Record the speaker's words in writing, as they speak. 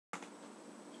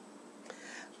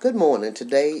Good morning.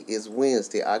 Today is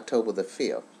Wednesday, October the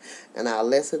 5th, and our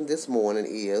lesson this morning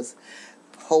is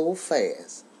Hold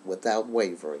Fast Without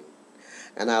Wavering.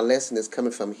 And our lesson is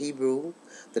coming from Hebrew,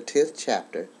 the 10th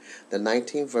chapter, the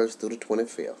 19th verse through the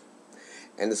 25th.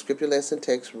 And the scripture lesson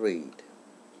text read,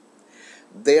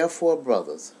 Therefore,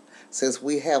 brothers, since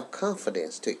we have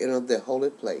confidence to enter the holy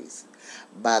place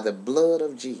by the blood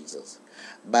of Jesus,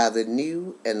 by the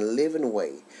new and living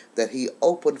way that he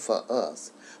opened for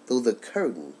us through the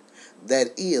curtain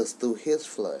that is through his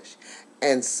flesh,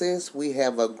 and since we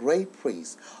have a great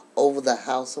priest over the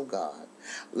house of God,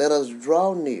 let us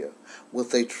draw near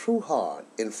with a true heart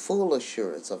in full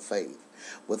assurance of faith,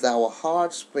 with our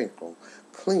hearts sprinkled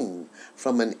clean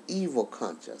from an evil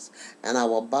conscience, and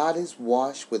our bodies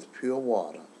washed with pure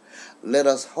water. Let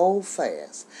us hold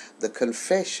fast the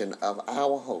confession of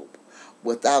our hope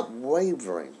without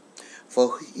wavering,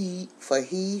 for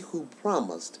he who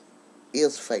promised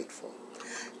is faithful.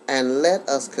 And let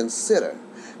us consider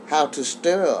how to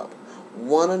stir up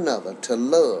one another to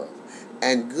love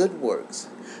and good works,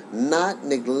 not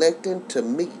neglecting to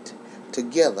meet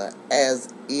together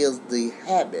as is the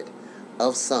habit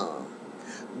of some,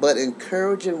 but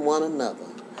encouraging one another,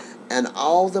 and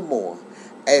all the more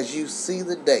as you see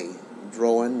the day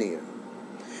drawing near.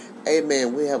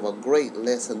 Amen. We have a great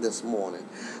lesson this morning.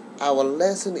 Our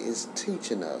lesson is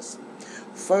teaching us,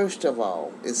 first of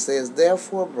all, it says,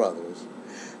 Therefore, brothers,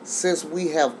 since we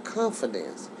have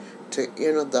confidence to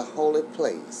enter the holy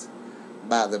place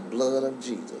by the blood of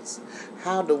Jesus.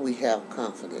 How do we have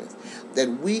confidence?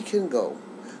 That we can go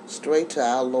straight to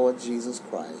our Lord Jesus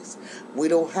Christ. We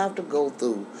don't have to go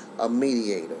through a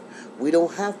mediator. We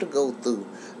don't have to go through,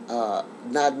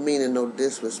 not meaning no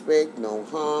disrespect, no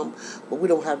harm, but we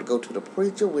don't have to go to the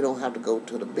preacher. We don't have to go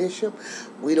to the bishop.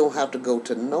 We don't have to go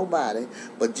to nobody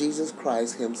but Jesus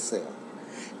Christ himself.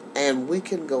 And we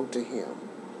can go to him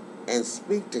and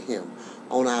speak to him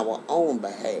on our own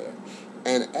behalf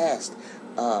and ask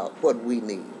what we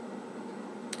need.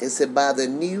 It said, by the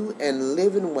new and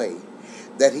living way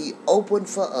that he opened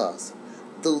for us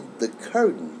through the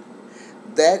curtain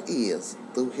that is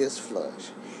through his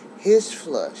flesh. His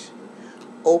flesh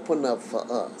opened up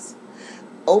for us.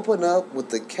 Open up with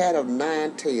the cat of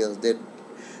nine tails that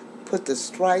put the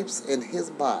stripes in his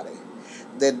body,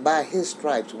 that by his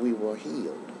stripes we were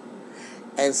healed.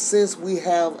 And since we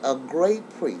have a great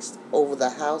priest over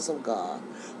the house of God,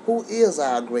 who is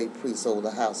our great priest over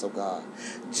the house of God?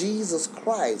 Jesus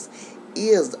Christ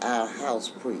is our house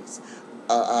priest.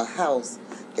 Our house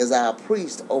is our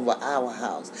priest over our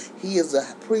house. He is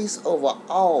a priest over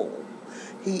all.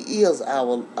 He is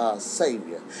our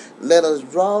Savior. Let us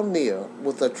draw near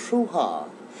with a true heart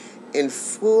in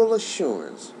full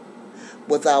assurance,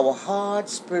 with our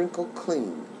hearts sprinkled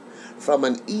clean from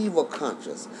an evil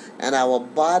conscience, and our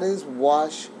bodies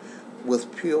washed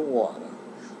with pure water,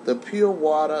 the pure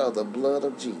water of the blood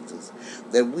of Jesus,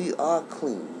 that we are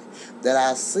clean, that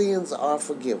our sins are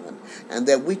forgiven, and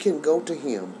that we can go to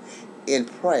him in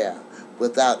prayer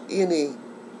without any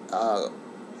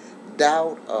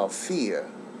doubt or fear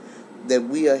that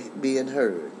we are being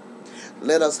heard.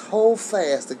 Let us hold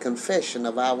fast the confession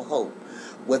of our hope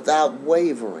without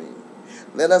wavering.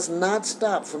 Let us not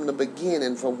stop from the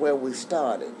beginning, from where we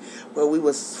started, where we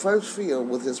were first filled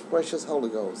with his precious Holy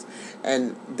Ghost,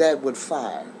 and that with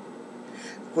fire.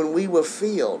 When we were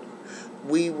filled,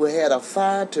 we had a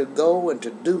fire to go and to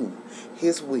do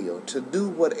his will, to do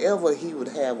whatever he would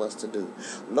have us to do.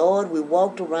 Lord, we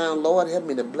walked around, Lord, help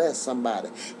me to bless somebody.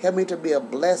 Help me to be a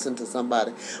blessing to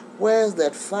somebody. Where's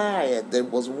that fire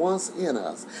that was once in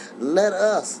us? Let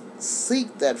us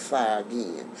seek that fire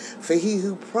again. For he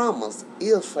who promised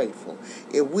is faithful.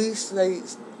 If we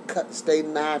stay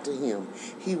nigh to him,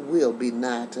 he will be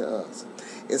nigh to us.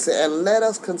 It said, and let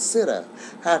us consider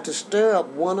how to stir up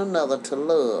one another to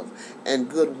love and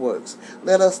good works.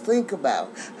 Let us think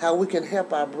about how we can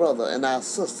help our brother and our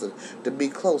sister to be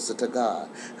closer to God.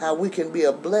 How we can be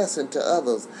a blessing to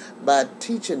others by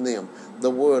teaching them the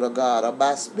Word of God, or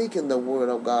by speaking the Word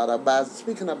of God, or by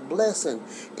speaking a blessing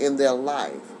in their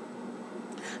life.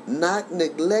 Not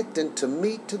neglecting to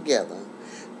meet together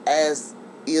as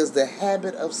is the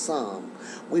habit of some.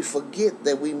 We forget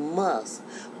that we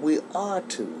are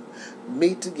to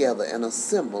meet together and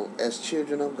assemble as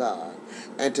children of God,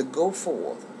 and to go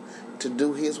forth to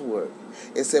do his work.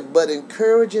 It said, but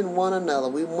encouraging one another,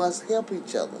 we must help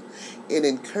each other in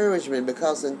encouragement,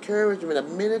 because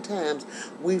encouragement, many times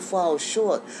we fall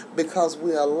short because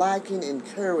we are lacking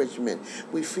encouragement.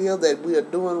 We feel that we are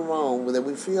doing wrong, that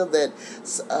we feel that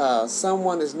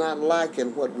someone is not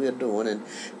liking what we are doing, and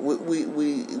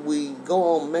we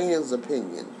go on man's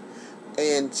opinion.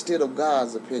 instead of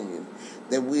God's opinion,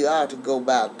 that we are to go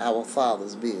about our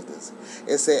Father's business.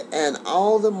 It said, and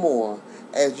all the more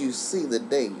as you see the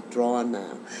day drawing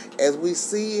nigh. As we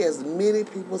see, as many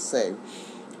people say,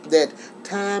 that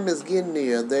time is getting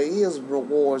near. There is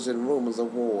wars and rumors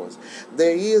of wars.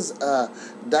 There is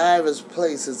divers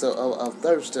places of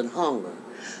thirst and hunger.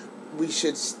 We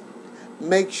should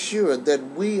make sure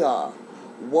that we are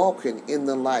walking in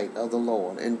the light of the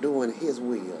Lord and doing His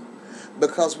will,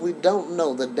 because we don't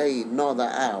know the day nor the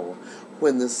hour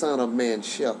when the Son of Man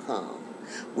shall come.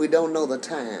 We don't know the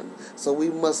time, so we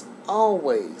must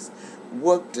always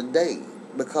work today,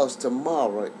 because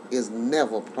tomorrow is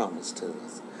never promised to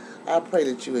us. I pray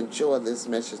that you enjoy this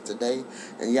message today,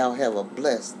 and y'all have a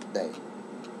blessed day.